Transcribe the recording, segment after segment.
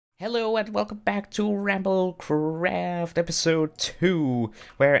Hello and welcome back to RambleCraft episode 2,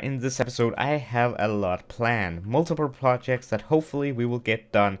 where in this episode I have a lot planned. Multiple projects that hopefully we will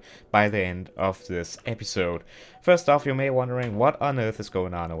get done by the end of this episode. First off, you may be wondering what on earth is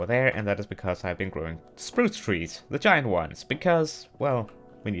going on over there, and that is because I've been growing spruce trees, the giant ones, because, well,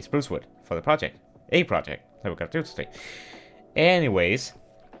 we need spruce wood for the project. A project that we're gonna do today. Anyways,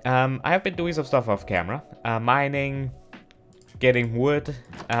 I have been doing some stuff off camera, mining, getting wood,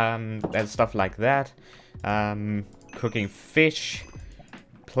 and stuff like that, cooking fish,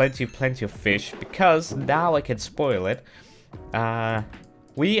 plenty of fish, because now I can spoil it.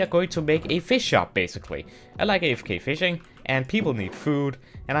 We are going to make a fish shop, basically. I like AFK fishing, and people need food,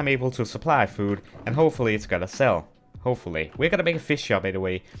 and I'm able to supply food, and hopefully it's gonna sell. Hopefully. We're gonna make a fish shop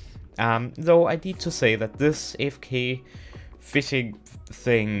anyway. Though I need to say that this AFK fishing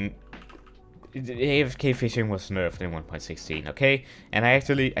thing, AFK fishing was nerfed in 1.16, okay? And I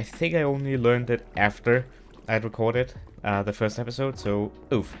think I only learned it after I'd recorded the first episode, so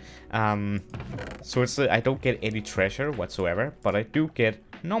oof. So it's I don't get any treasure whatsoever, but I do get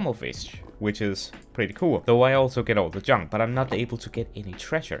normal fish, which is pretty cool. Though I also get all the junk, but I'm not able to get any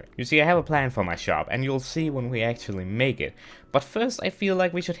treasure. You see, I have a plan for my shop, and you'll see when we actually make it. But first, I feel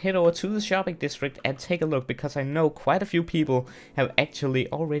like we should head over to the shopping district and take a look, because I know quite a few people have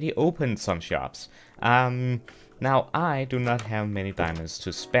actually already opened some shops. Now, I do not have many diamonds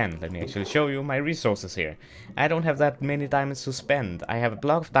to spend. Let me actually show you my resources here. I don't have that many diamonds to spend. I have a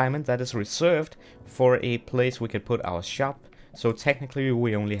block of diamond that is reserved for a place we could put our shop. So technically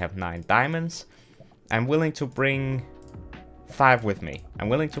we only have 9 diamonds. I'm willing to bring 5 with me.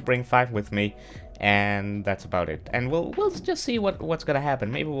 And that's about it. And we'll just see what's gonna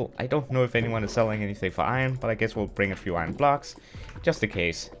happen. Maybe I don't know if anyone is selling anything for iron, but I guess we'll bring a few iron blocks, just in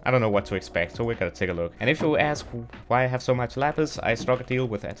case. I don't know what to expect, so we're gonna take a look. And if you ask why I have so much lapis, I struck a deal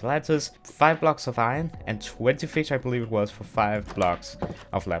with Atlantis. 5 blocks of iron and 20 fish, I believe it was, for 5 blocks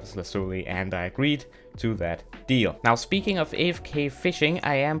of lapis lazuli, and I agreed to that deal. Now, speaking of AFK fishing,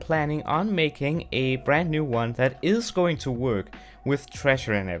 I am planning on making a brand new one that is going to work with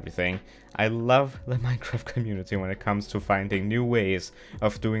treasure and everything. I love the Minecraft community when it comes to finding new ways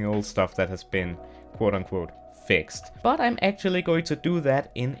of doing old stuff that has been quote-unquote fixed. But I'm actually going to do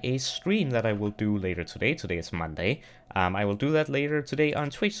that in a stream that I will do later today. Today is Monday. I will do that later today on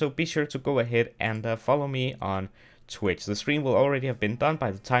Twitch, so be sure to go ahead and follow me on Twitch. The stream will already have been done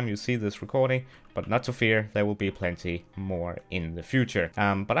by the time you see this recording, but not to fear, there will be plenty more in the future.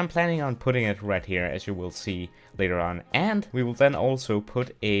 But I'm planning on putting it right here, as you will see later on, and we will then also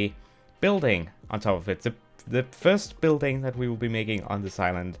put a building on top of it, the first building that we will be making on this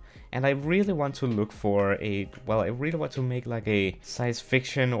island. And I really want to look for I really want to make like a science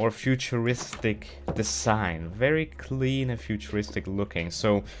fiction or futuristic design, very clean and futuristic looking.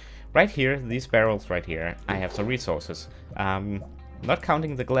 So right here, these barrels right here, I have some resources. Not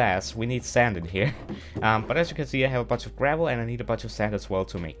counting the glass, we need sand in here. But as you can see, I have a bunch of gravel, and I need a bunch of sand as well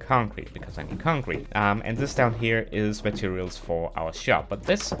to make concrete, because I need concrete. And this down here is materials for our shop. But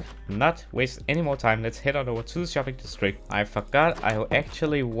let's not waste any more time. Let's head on over to the shopping district. I forgot I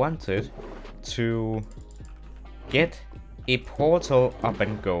actually wanted to get a portal up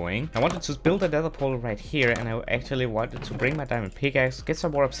and going. I wanted to build another portal right here, and I actually wanted to bring my diamond pickaxe, get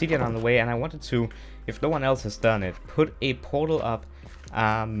some more obsidian on the way, and I wanted to, if no one else has done it, put a portal up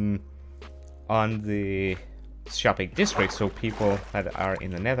on the shopping district, so people that are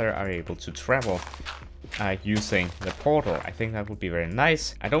in the nether are able to travel using the portal. I think that would be very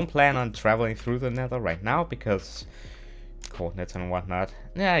nice. I don't plan on traveling through the nether right now because coordinates and whatnot.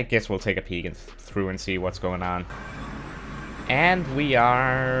 Yeah, I guess we'll take a peek through and see what's going on. And we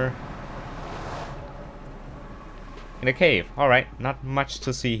are in a cave. Alright, not much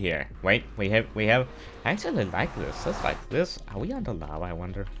to see here. Wait, we have I actually like this. Let's like this. Are we under lava, I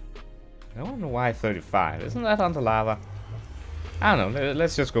wonder? I wonder why 35. Isn't that under lava? I don't know.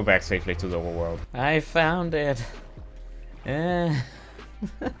 Let's just go back safely to the overworld. I found it. That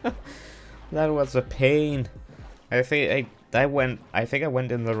was a pain. I think I went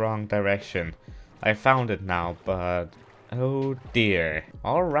in the wrong direction. I found it now, but oh dear.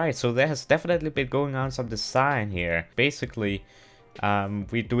 Alright, so there has definitely been going on some design here. Basically,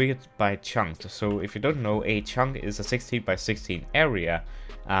 we do it by chunks. So if you don't know, a chunk is a 16 by 16 area.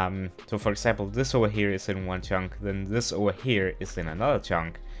 So for example, this over here is in one chunk, then this over here is in another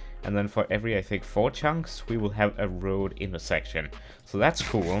chunk. And then for every, I think, 4 chunks, we will have a road intersection. So that's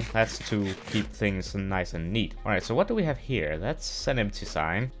cool. That's to keep things nice and neat. Alright, so what do we have here? That's an empty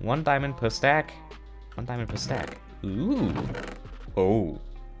sign. 1 diamond per stack. 1 diamond per stack. Ooh. Oh.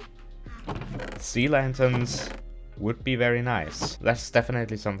 Sea lanterns. would be very nice. That's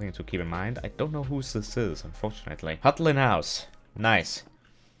definitely something to keep in mind. I don't know whose this is, unfortunately. Hutlin House. Nice.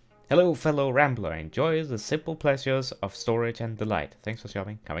 Hello, fellow Rambler. Enjoy the simple pleasures of storage and delight. Thanks for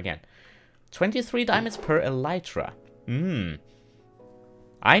shopping. Come again. 23 diamonds per elytra.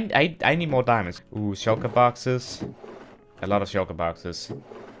 I need more diamonds. Ooh, shulker boxes. A lot of shulker boxes.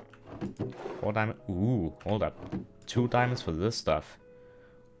 4 diamonds. Ooh, hold up. 2 diamonds for this stuff.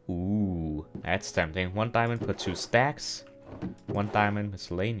 Ooh, that's tempting. 1 diamond per 2 stacks. 1 diamond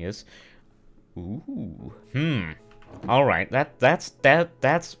miscellaneous. Ooh. Alright, that's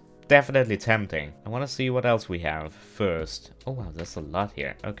definitely tempting. I want to see what else we have first. Oh wow, there's a lot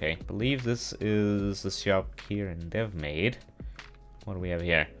here. Okay, I believe this is the shop here in DevMade. What do we have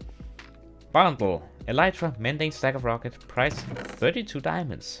here? Bundle. Elytra, mending, stack of rocket. Price 32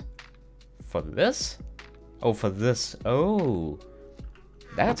 diamonds. For this? Oh, for this. Oh.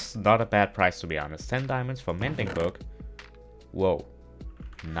 That's not a bad price, to be honest. 10 diamonds for mending book. Whoa.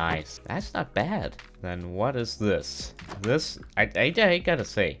 Nice. That's not bad. Then what is this? This, I gotta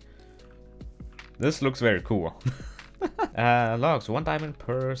say, this looks very cool. Logs. 1 diamond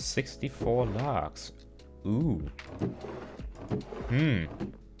per 64 logs. Ooh.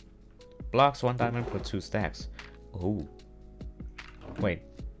 Blocks. 1 diamond per 2 stacks. Oh. Wait.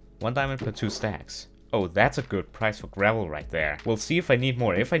 1 diamond per 2 stacks. Oh, that's a good price for gravel right there. We'll see if I need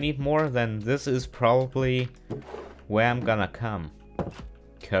more. If I need more, then this is probably where I'm gonna come.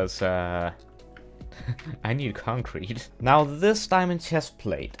 Because, I need concrete. Now, this diamond chest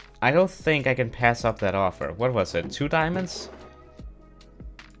plate. I don't think I can pass up that offer. What was it? 2 diamonds?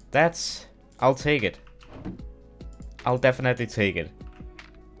 That's... I'll take it. I'll definitely take it.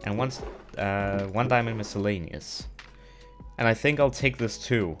 And 1 diamond miscellaneous. And I think I'll take this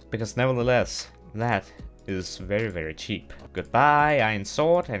too. Because nevertheless, that is very, very cheap. Goodbye, iron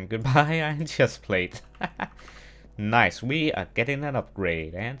sword, and goodbye, iron chest plate. Nice, we are getting an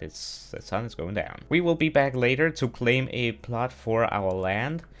upgrade, and the sun is going down. We will be back later to claim a plot for our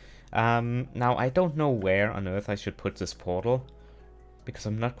land. Now, I don't know where on earth I should put this portal, because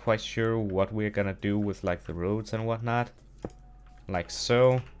I'm not quite sure what we're gonna do with, like, the roads and whatnot. Like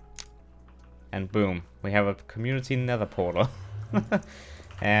so. And boom, we have a community nether portal.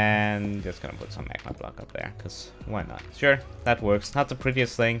 And just gonna put some magma block up there, because why not? Sure, that works. Not the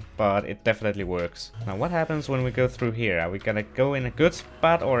prettiest thing, but it definitely works. Now what happens when we go through here? Are we gonna go in a good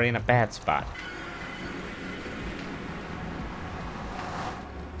spot or in a bad spot?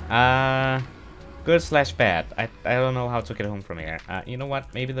 Good slash bad. I don't know how to get home from here. You know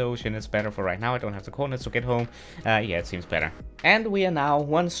what? Maybe the ocean is better for right now. I don't have the coordinates to get home. Yeah, it seems better. And we are now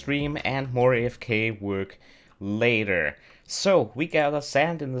 1 stream and more AFK work later. So, we gathered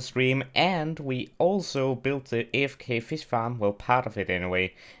sand in the stream, and we also built the AFK fish farm, well, part of it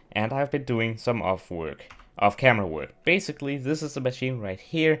anyway, and I've been doing some off-camera work. Basically, this is the machine right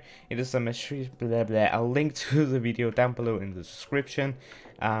here. It is a machine, blah blah. I'll link to the video down below in the description.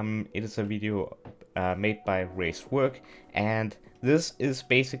 It is a video made by Raised Work, and this is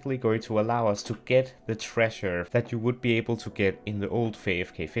basically going to allow us to get the treasure that you would be able to get in the old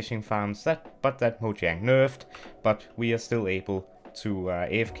AFK fishing farms, but that Mojang nerfed, but we are still able to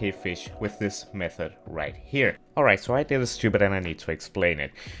AFK fish with this method right here. Alright, so I did a stupid and I need to explain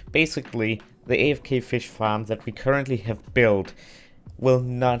it. Basically, the AFK fish farm that we currently have built will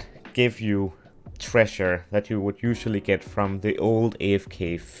not give you treasure that you would usually get from the old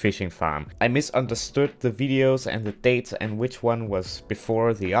AFK fishing farm. I misunderstood the videos and the dates and which one was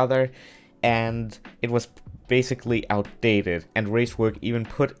before the other, and it was basically outdated, and Racework even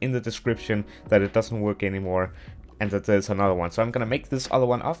put in the description that it doesn't work anymore and that there's another one. So I'm gonna make this other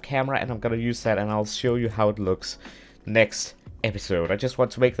one off camera and I'm gonna use that, and I'll show you how it looks next episode. I just want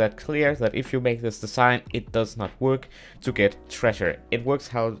to make that clear that if you make this design, it does not work to get treasure. It works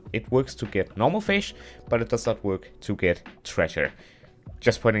how it works to get normal fish, but it does not work to get treasure.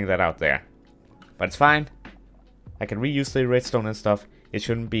 Just putting that out there. But it's fine. I can reuse the redstone and stuff. It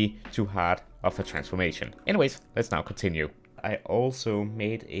shouldn't be too hard of a transformation. Anyways, let's now continue. I also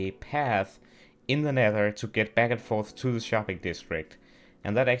made a path in the nether to get back and forth to the shopping district.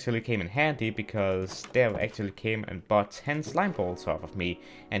 And that actually came in handy because Dev actually came and bought 10 slime balls off of me,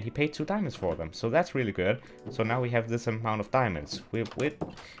 and he paid 2 diamonds for them, so that's really good. So now we have this amount of diamonds.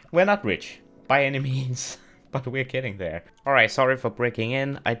 We're not rich by any means, but we're getting there. Alright, sorry for breaking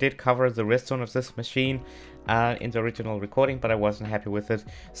in. I did cover the redstone of this machine in the original recording, but I wasn't happy with it.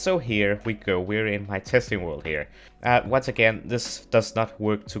 So here we go, we're in my testing world here. Once again, this does not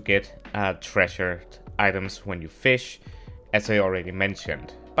work to get treasured items when you fish, as I already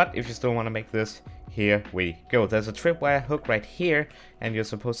mentioned. But if you still want to make this, Here we go. There's a tripwire hook right here, and you're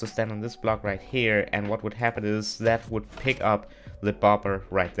supposed to stand on this block right here, and what would happen is that would pick up the bobber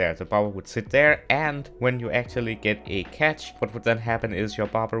right there. The bobber would sit there, and when you actually get a catch, what would then happen is your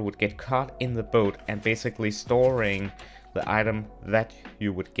bobber would get caught in the boat and basically storing the item that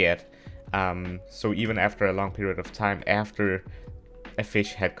you would get. So even after a long period of time after a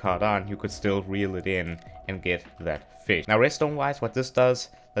fish had caught on, you could still reel it in and get that fish. Now redstone wise, what this does,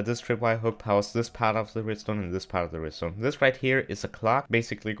 that this tripwire hook powers this part of the redstone and this part of the redstone. This right here is a clock,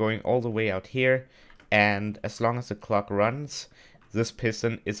 basically going all the way out here, and as long as the clock runs, this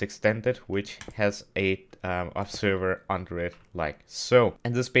piston is extended, which has a observer under it like so.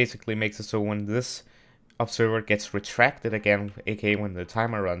 And this basically makes it so when this observer gets retracted again, aka when the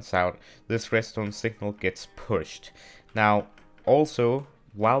timer runs out, this redstone signal gets pushed. Now also,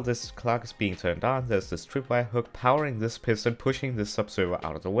 while this clock is being turned on, there's this tripwire hook powering this piston, pushing this observer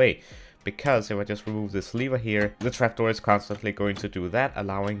out of the way. Because if I just remove this lever here, the trapdoor is constantly going to do that,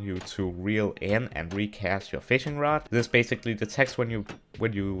 allowing you to reel in and recast your fishing rod. This basically detects when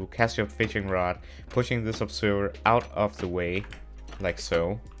you cast your fishing rod, pushing this observer out of the way, like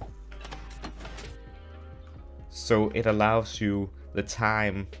so. So it allows you the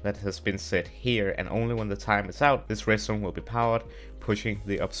time that has been set here, and only when the time is out, this redstone will be powered, pushing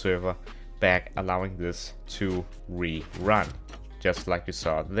the observer back, allowing this to rerun, just like you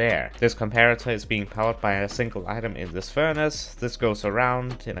saw there. This comparator is being powered by a single item in this furnace. This goes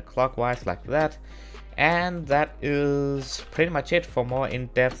around in a clockwise like that, and that is pretty much it. For more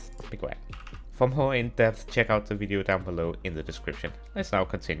in-depth, check out the video down below in the description. Let's now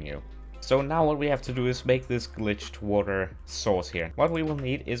continue. So now what we have to do is make this glitched water source here. What we will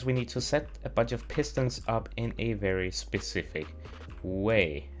need is we need to set a bunch of pistons up in a very specific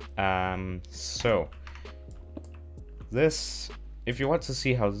way. So this, if you want to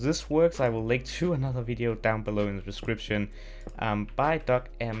see how this works, I will link to another video down below in the description by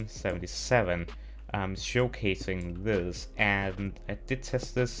M77 showcasing this, and I did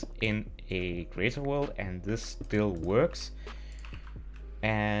test this in a creator world and this still works.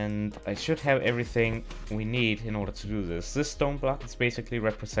 And I should have everything we need in order to do this. This stone block is basically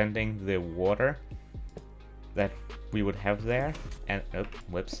representing the water that we would have there. And, oh,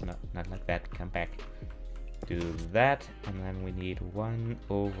 whoops, no, not like that, come back. Do that, and then we need one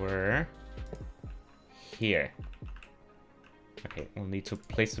over here. Okay, we'll need to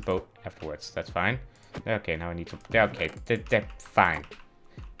place the boat afterwards, that's fine. Okay, now I need to, okay, that's fine.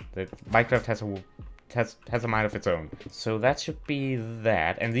 The Minecraft has a mind of its own. So that should be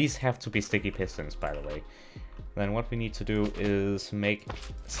that, and these have to be sticky pistons, by the way. Then what we need to do is make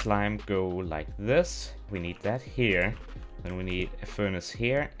slime go like this. We need that here. Then we need a furnace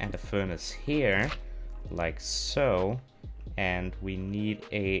here and a furnace here, like so. And we need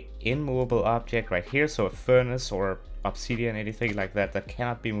a immovable object right here, so a furnace or obsidian, anything like that that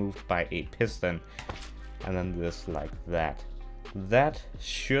cannot be moved by a piston. And then this like that. That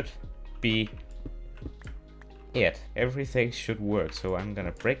should be it. Everything should work. So I'm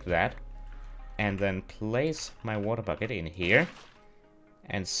gonna break that and then place my water bucket in here,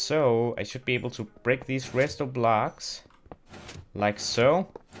 and so I should be able to break these redstone blocks like so.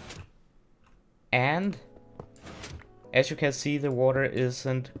 And as you can see, the water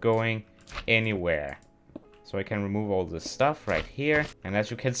isn't going anywhere, so I can remove all this stuff right here. And as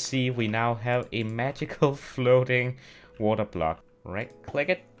you can see, we now have a magical floating water block. Right click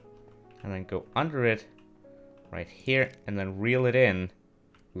it and then go under it right here, and then reel it in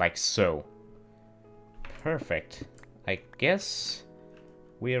like so. Perfect. I guess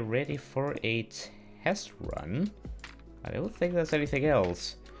we are ready for a test run. I don't think there's anything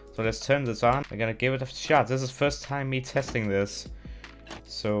else. So let's turn this on. We're gonna give it a shot. This is first time me testing this.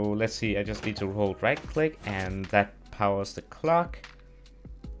 So let's see, I just need to hold right click and that powers the clock.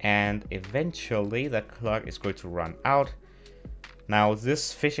 And eventually that clock is going to run out. Now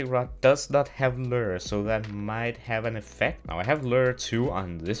this fishing rod does not have lure, so that might have an effect. Now I have lure 2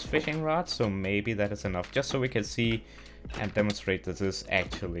 on this fishing rod, so maybe that is enough, just so we can see and demonstrate that this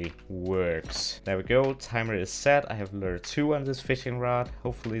actually works. There we go, timer is set. I have lure 2 on this fishing rod.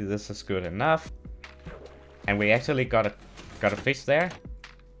 Hopefully this is good enough. And we actually got a fish there.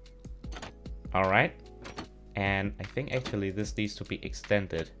 Alright. And I think actually this needs to be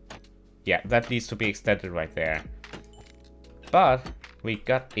extended. Yeah, that needs to be extended right there. But we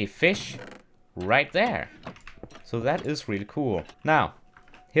got a fish right there. So that is really cool. Now,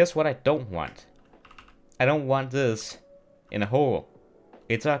 here's what I don't want. I don't want this in a hole.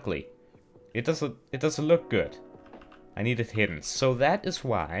 It's ugly. It doesn't look good. I need it hidden. So that is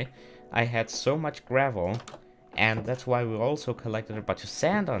why I had so much gravel And that's why we also collected a bunch of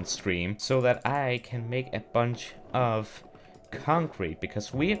sand on stream, so that I can make a bunch of concrete,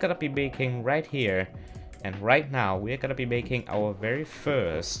 because we are gonna be making right here and right now, we're gonna be making our very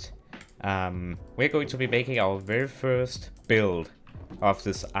first build of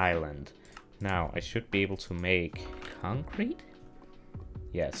this island. Now, I should be able to make concrete?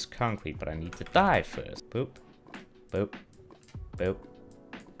 Yes, concrete, but I need to die first. Boop, boop, boop,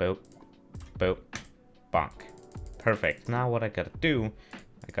 boop, boop, bonk. Perfect. Now what I gotta do,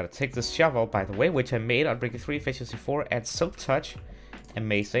 I gotta take this shovel, by the way, which I made on Breaking 3 Efficiency 4 at Silk Touch.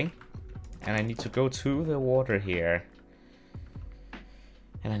 Amazing. And I need to go to the water here.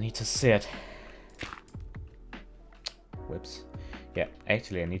 And I need to sit. Whoops. Yeah,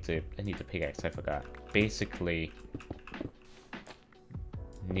 actually I need the pickaxe, I forgot. Basically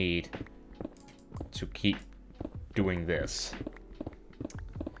need to keep doing this.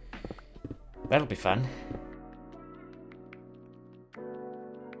 That'll be fun.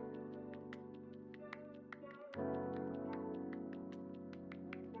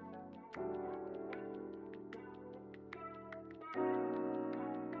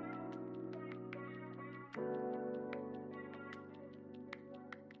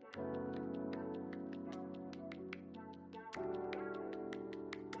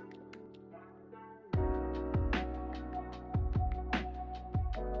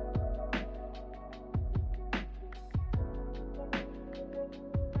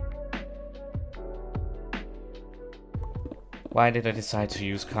 Why did I decide to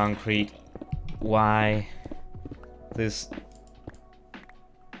use concrete? Why? This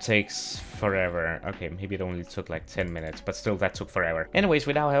takes forever. Okay, maybe it only took like 10 minutes, but still that took forever. Anyways,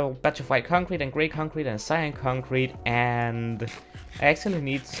 we now have a batch of white concrete and gray concrete and cyan concrete, and I actually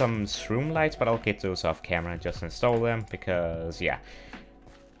need some shroom lights, but I'll get those off camera and just install them, because yeah,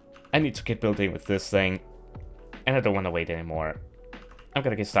 I need to get building with this thing, and I don't want to wait anymore. I'm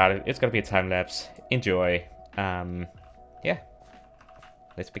gonna get started. It's gonna be a time lapse. Enjoy. Yeah,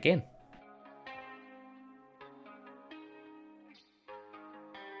 let's begin.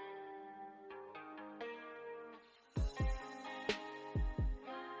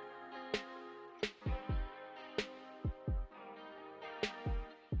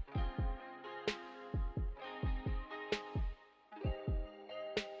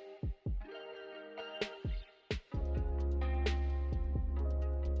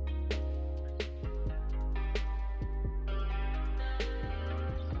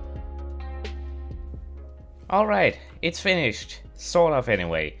 Alright, it's finished. Sort of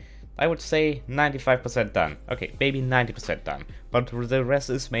anyway. I would say 95% done. Okay, maybe 90% done. But the rest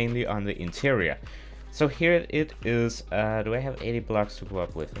is mainly on the interior. So here it is. Do I have 80 blocks to go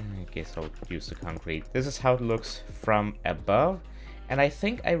up with? I guess I'll use the concrete. This is how it looks from above. And I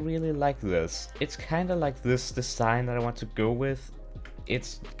think I really like this. It's kind of like this design that I want to go with.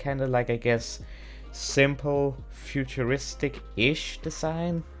 It's kind of like, I guess, simple, futuristic-ish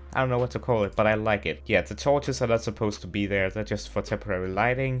design. I don't know what to call it, but I like it. Yeah, the torches are not supposed to be there. They're just for temporary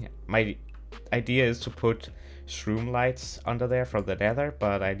lighting. My idea is to put shroom lights under there from the nether,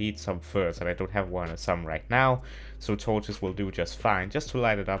 but I need some first, and I don't have some right now. So torches will do just fine, just to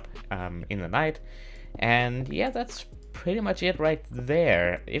light it up in the night. And yeah, that's pretty much it right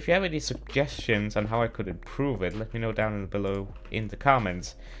there. If you have any suggestions on how I could improve it, let me know down below in the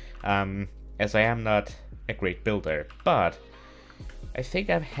comments. As I am not a great builder, but I think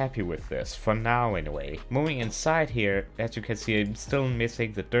I'm happy with this, for now anyway. Moving inside here, as you can see, I'm still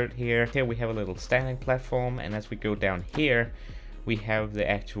missing the dirt here. Here we have a little standing platform, and as we go down here, we have the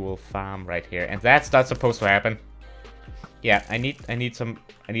actual farm right here. And that's not supposed to happen. Yeah, I need some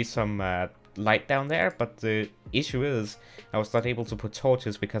light down there, but the issue is I was not able to put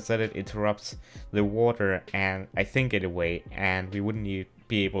torches because then it interrupts the water, and I think anyway, and we wouldn't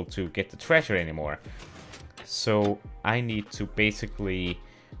be able to get the treasure anymore. So I need to basically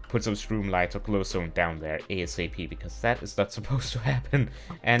put some shroom lights or glowstone down there ASAP, because that is not supposed to happen.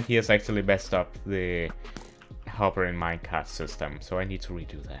 And he has actually messed up the hopper in minecart system, so I need to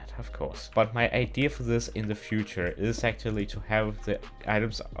redo that, of course. But my idea for this in the future is actually to have the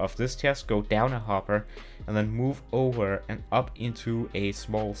items of this chest go down a hopper and then move over and up into a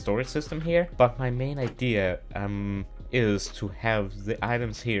small storage system here. But my main idea is to have the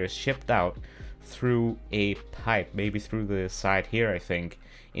items here shipped out through a pipe, maybe through the side here, I think,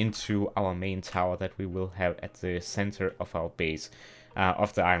 into our main tower that we will have at the center of our base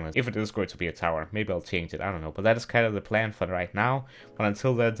of the island. If it is going to be a tower, maybe I'll change it, I don't know, but that is kind of the plan for right now. But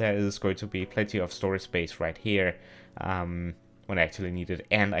until then, there is going to be plenty of storage space right here when I actually need it,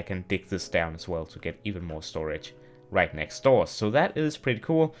 and I can dig this down as well to get even more storage right next door. So that is pretty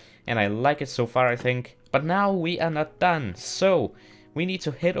cool, and I like it so far, I think. But now we are not done. So we need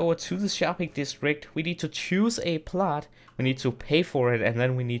to head over to the shopping district. We need to choose a plot. We need to pay for it, and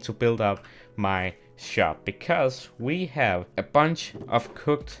then we need to build up my shop, because we have a bunch of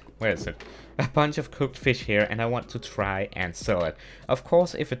cooked, where is it? A bunch of cooked fish here, and I want to try and sell it. Of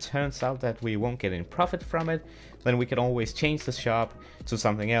course, if it turns out that we won't get any profit from it, then we can always change the shop to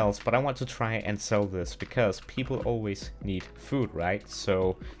something else. But I want to try and sell this because people always need food, right?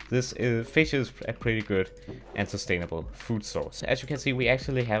 So this fish is a pretty good and sustainable food source. As you can see, we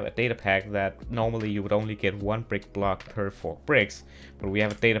actually have a data pack that normally you would only get 1 brick block per 4 bricks, but we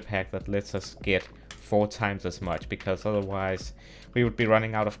have a data pack that lets us get 4 times as much, because otherwise we would be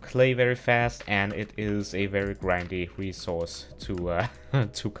running out of clay very fast, and it is a very grindy resource to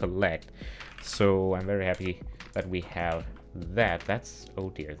to collect. So I'm very happy that we have that. That's, oh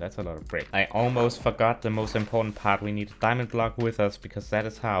dear, that's a lot of brick. I almost forgot the most important part. We need a diamond block with us, because that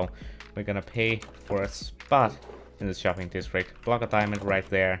is how we're gonna pay for a spot in the shopping district. Block of diamond right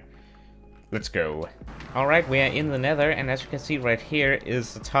there. Let's go. Alright, we are in the nether, and as you can see right here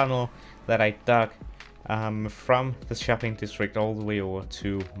is the tunnel that I dug from the shopping district all the way over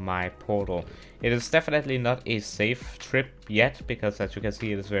to my portal. It is definitely not a safe trip yet, because as you can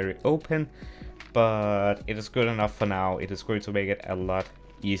see it is very open, but it is good enough for now. It is going to make it a lot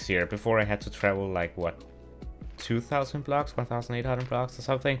easier. Before I had to travel like, what, 2,000 blocks, 1,800 blocks or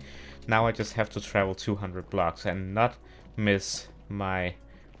something. Now I just have to travel 200 blocks and not miss my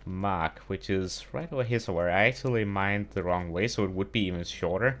mark, which is right over here somewhere. I actually mined the wrong way, so it would be even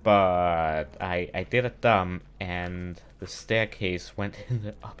shorter, but I did a dumb, and the staircase went in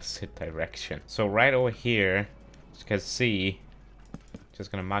the opposite direction. So right over here, as you can see,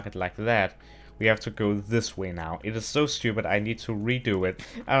 just gonna mark it like that, we have to go this way now. It is so stupid, I need to redo it.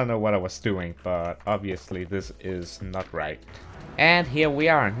 I don't know what I was doing, but obviously this is not right. And here we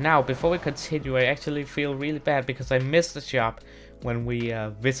are. Now, before we continue, I actually feel really bad because I missed the shop when we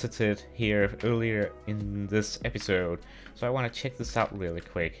visited here earlier in this episode. So I want to check this out really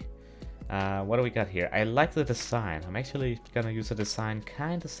quick. What do we got here? I like the design. I'm actually gonna use a design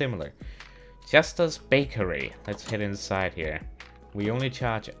kind of similar. Justa's Bakery. Let's head inside here. We only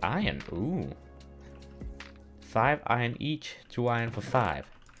charge iron. Ooh. 5 iron each, 2 iron for 5.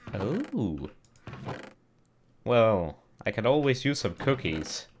 Ooh. Well, I could always use some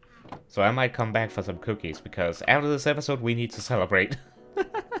cookies. So I might come back for some cookies, because after this episode we need to celebrate.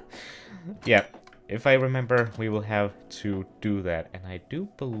 Yeah, if I remember, we will have to do that. And I do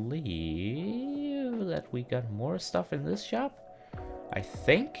believe that we got more stuff in this shop. I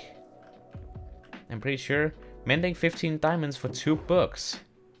think. I'm pretty sure. Mending 15 diamonds for 2 books.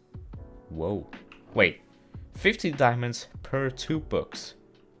 Whoa. Wait. 15 diamonds per 2 books.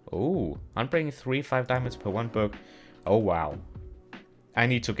 Oh, I'm bringing 5 diamonds per 1 book. Oh wow. I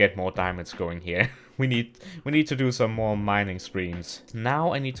need to get more diamonds going here. we need to do some more mining streams.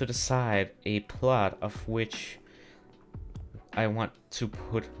 Now I need to decide a plot of which I want to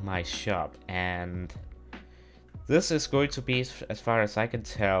put my shop, and this is going to be, as far as I can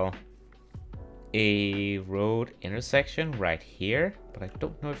tell, a road intersection right here, but I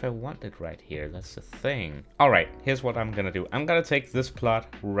don't know if I want it right here. That's the thing. Alright, here's what I'm gonna do. I'm gonna take this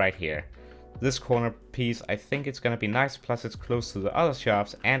plot right here. This corner piece, I think it's gonna be nice, plus it's close to the other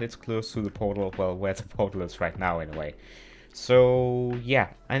shops, and it's close to the portal, well, where the portal is right now anyway. So, yeah,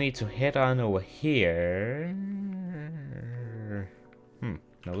 I need to head on over here.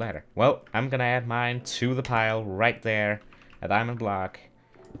 No ladder. Well, I'm gonna add mine to the pile right there, a diamond block.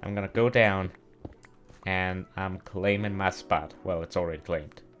 I'm gonna go down, and I'm claiming my spot. Well, it's already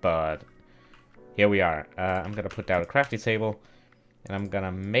claimed, but here we are. I'm gonna put down a crafting table, and I'm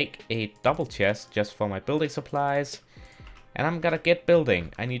gonna make a double chest just for my building supplies, and I'm gonna get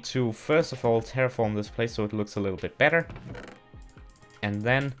building. I need to first of all terraform this place so it looks a little bit better, and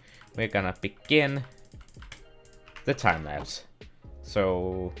then we're gonna begin the time lapse.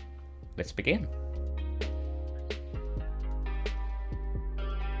 So let's begin.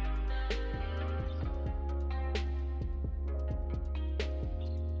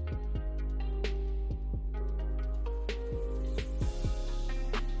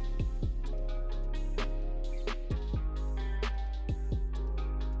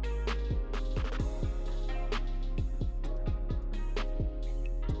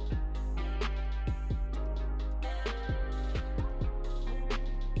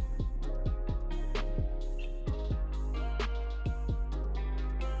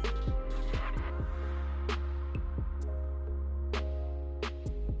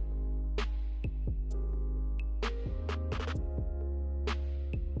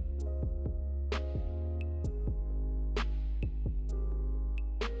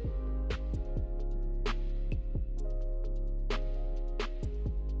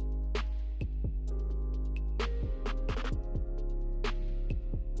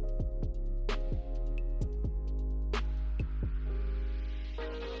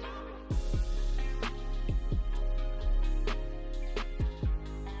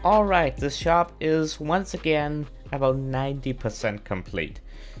 Alright, the shop is once again about 90% complete.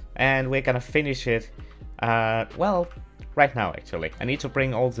 And we're gonna finish it, well, right now actually. I need to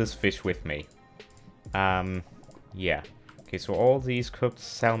bring all this fish with me. Yeah. Okay, so all these cooked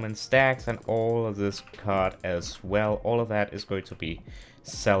salmon stacks and all of this cod as well, all of that is going to be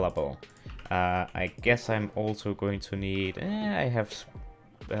sellable. I guess I'm also going to need, I have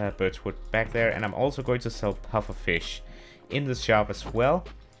birchwood back there, and I'm also going to sell puffer fish in the shop as well,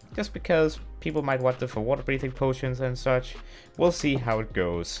 just because people might want them for water breathing potions and such. We'll see how it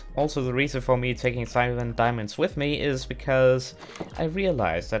goes. Also, the reason for me taking 7 diamonds with me is because I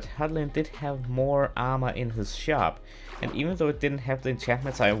realized that Hudlin did have more armor in his shop, and even though it didn't have the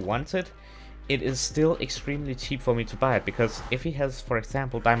enchantments I wanted, it is still extremely cheap for me to buy it, because if he has, for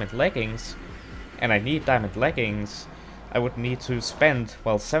example, diamond leggings, and I need diamond leggings, I would need to spend,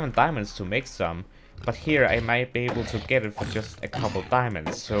 well, 7 diamonds to make some, but here I might be able to get it for just a couple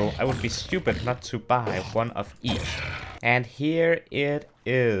diamonds, so I would be stupid not to buy one of each. And here it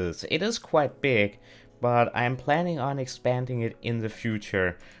is. It is quite big, but I'm planning on expanding it in the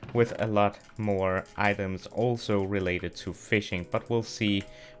future with a lot more items also related to fishing, but we'll see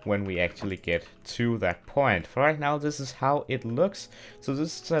when we actually get to that point. For right now, this is how it looks. So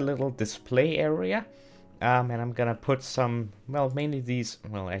this is a little display area, and I'm gonna put some, well, mainly these,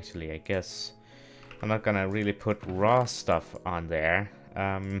 well, actually, I guess I'm not gonna really put raw stuff on there.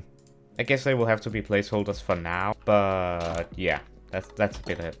 I guess they will have to be placeholders for now, but yeah. That's a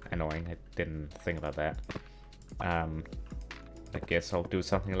bit annoying. I didn't think about that. I guess I'll do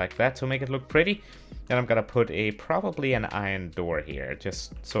something like that to make it look pretty. Then I'm gonna put probably an iron door here,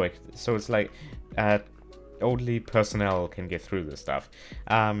 just so it's like only personnel can get through this stuff.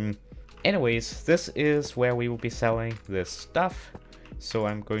 Anyways, this is where we will be selling this stuff. So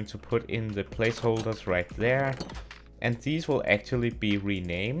I'm going to put in the placeholders right there, and these will actually be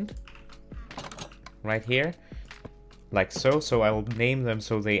renamed right here. Like so, so I will name them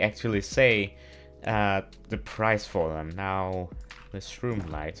so they actually say the price for them. Now, the shroom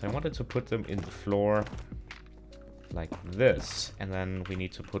lights, I wanted to put them in the floor like this, and then we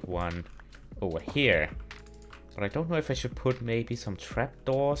need to put one over here. But I don't know if I should put maybe some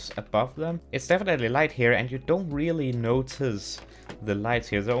trapdoors above them. It's definitely light here, and you don't really notice the lights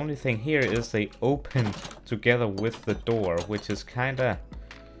here. The only thing here is they open together with the door, which is kinda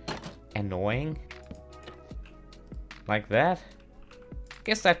annoying. Like that.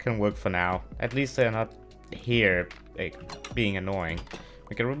 Guess that can work for now. At least they're not here being annoying.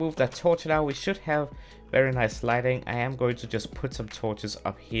 We can remove that torch now. We should have very nice lighting. I am going to just put some torches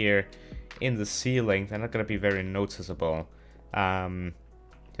up here in the ceiling. They're not going to be very noticeable.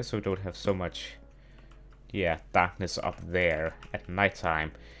 Just so we don't have so much, yeah, darkness up there at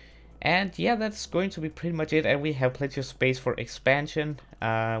nighttime. And yeah, that's going to be pretty much it. And we have plenty of space for expansion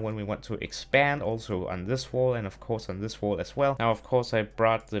when we want to expand, also on this wall and of course on this wall as well. Now, of course, I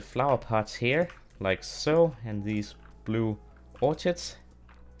brought the flower pots here like so, and these blue orchids.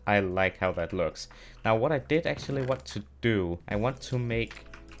 I like how that looks. Now, what I did actually want to do, I want to make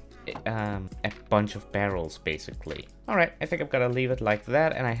a bunch of barrels basically. All right, I think I'm gonna leave it like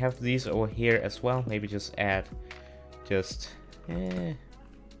that, and I have these over here as well. Maybe just add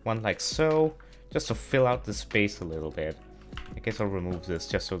one like so, just to fill out the space a little bit. I guess I'll remove this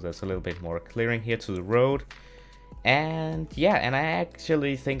just so there's a little bit more clearing here to the road. And yeah, and I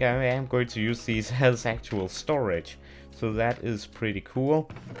actually think I am going to use these as actual storage. So that is pretty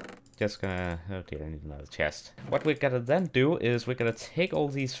cool. Just gonna, oh dear, I need another chest. What we're gonna then do is we're gonna take all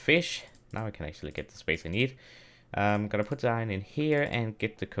these fish. Now I can actually get the space I need. I'm gonna put the iron in here and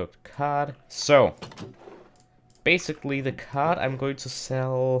get the cooked cod. So, basically the cod I'm going to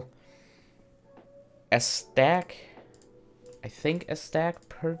sell a stack, I think a stack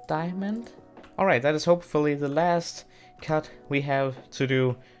per diamond. Alright, that is hopefully the last cut we have to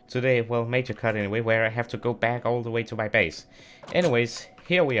do today. Well, major cut anyway, where I have to go back all the way to my base. Anyways,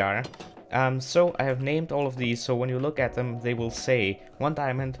 here we are. So I have named all of these, so when you look at them, they will say 1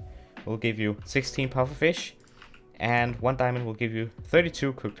 diamond will give you 16 pufferfish, and 1 diamond will give you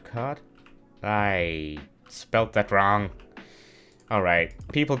 32 cooked cod. I spelled that wrong. Alright,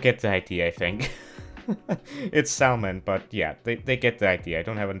 people get the idea, I think. It's salmon, but yeah, they get the idea. I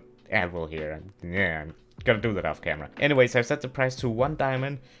don't have an anvil here. Yeah, I'm gonna do that off camera. Anyways, I've set the price to 1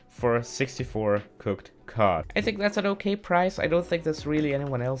 diamond for 64 cooked cod. I think that's an okay price. I don't think there's really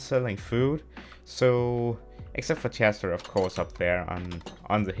anyone else selling food. So, except for Chester, of course, up there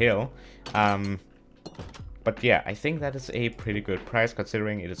on the hill. But yeah, I think that is a pretty good price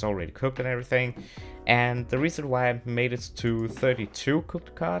considering it is already cooked and everything. And the reason why I made it to 32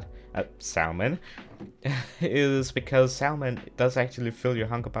 cooked cod, salmon, is because salmon does actually fill your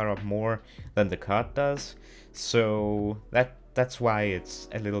hunger bar up more than the cod does. So that's why it's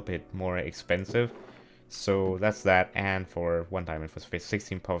a little bit more expensive. So that's that, and for 1 diamond for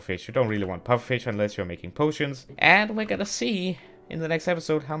 16 pufferfish. You don't really want pufferfish unless you're making potions. And we're gonna see in the next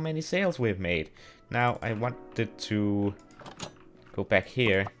episode how many sales we've made. Now, I wanted to go back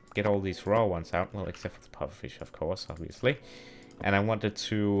here, get all these raw ones out. Well, except for the pufferfish, of course, obviously. And I wanted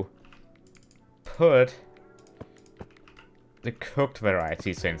to put the cooked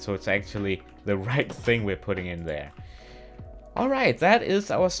varieties in, so it's actually the right thing we're putting in there. Alright, that is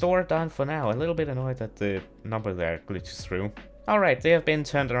our store done for now. A little bit annoyed that the number there glitches through. Alright, they have been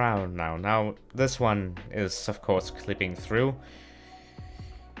turned around now. Now, this one is, of course, clipping through.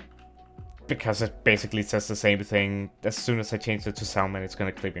 Because it basically says the same thing. As soon as I change it to salmon, it's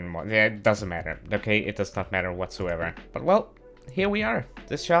gonna clip in more. Yeah, it doesn't matter. Okay, it does not matter whatsoever. But well, here we are.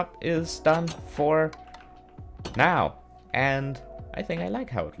 This shop is done for now. And I think I like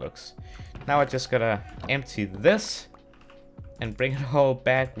how it looks. Now I just gotta empty this and bring it all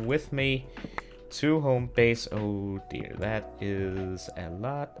back with me to home base. Oh dear, that is a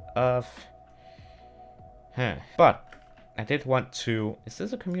lot of... But I did want to... Is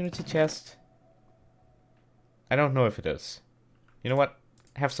this a community chest? I don't know if it is. You know what?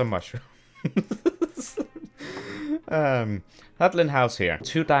 Have some mushrooms. Hutland house here.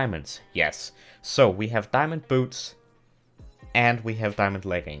 2 diamonds. Yes. So we have diamond boots and we have diamond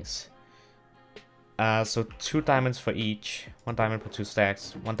leggings. So 2 diamonds for each. 1 diamond per 2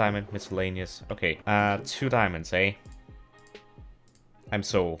 stacks. 1 diamond miscellaneous. Okay. 2 diamonds, eh? I'm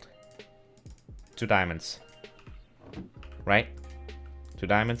sold. 2 diamonds. Right? 2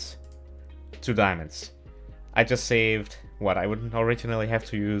 diamonds? 2 diamonds. I just saved, what, I wouldn't originally have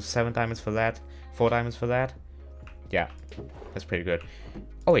to use 7 diamonds for that, 4 diamonds for that. Yeah, that's pretty good.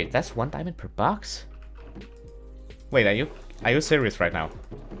 Oh wait, that's 1 diamond per box? Wait, are you serious right now?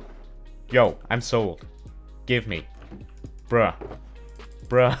 Yo, I'm sold. Give me. Bruh.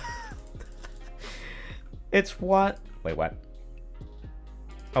 Bruh. It's what? Wait, what?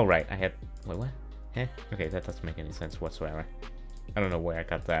 Oh right, I had, wait, what? Eh? Okay, that doesn't make any sense whatsoever. I don't know where I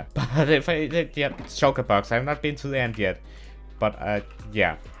got that. But if I... Yeah, shulker box. I have not been to the end yet. But,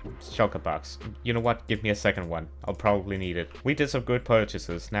 yeah. Shulker box. You know what? Give me a second one. I'll probably need it. We did some good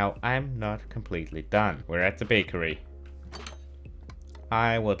purchases. Now, I'm not completely done. We're at the bakery.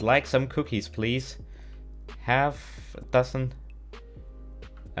 I would like some cookies, please. Half a dozen.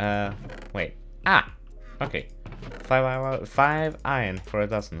 Wait. Ah! Okay. 5 iron for a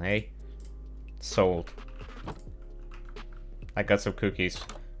dozen, hey? Sold. I got some cookies,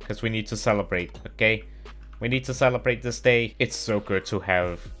 because we need to celebrate, okay? We need to celebrate this day. It's so good to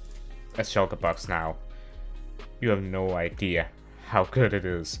have a shulker box now. You have no idea how good it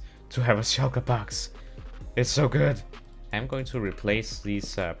is to have a shulker box. It's so good. I'm going to replace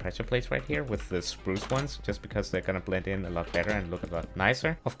these pressure plates right here with the spruce ones, just because they're gonna blend in a lot better and look a lot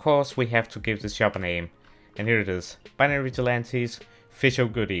nicer. Of course, we have to give this shop a name. And here it is. Binary Vigilantes, Fish O'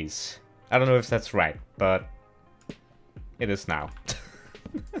 Goodies. I don't know if that's right, but... it is now.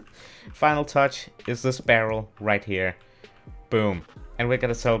 Final touch is this barrel right here. Boom. And we're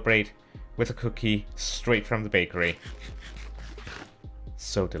gonna celebrate with a cookie straight from the bakery.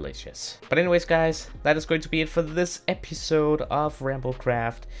 So delicious. But anyways, guys, that is going to be it for this episode of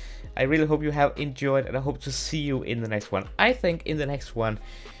RambleCraft. I really hope you have enjoyed, and I hope to see you in the next one. I think in the next one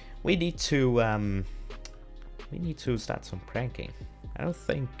we need to start some pranking. I don't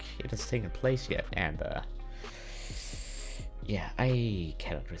think it has taken place yet, and yeah, I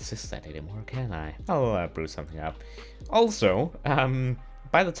cannot resist that anymore, can I? I'll brew something up. Also,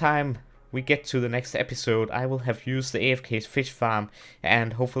 by the time we get to the next episode, I will have used the AFK's fish farm,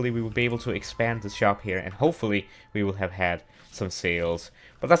 and hopefully we will be able to expand the shop here, and hopefully we will have had some sales.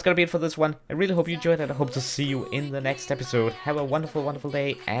 But that's gonna be it for this one. I really hope you enjoyed it. I hope to see you in the next episode. Have a wonderful, wonderful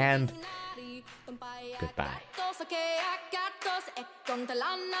day, and goodbye.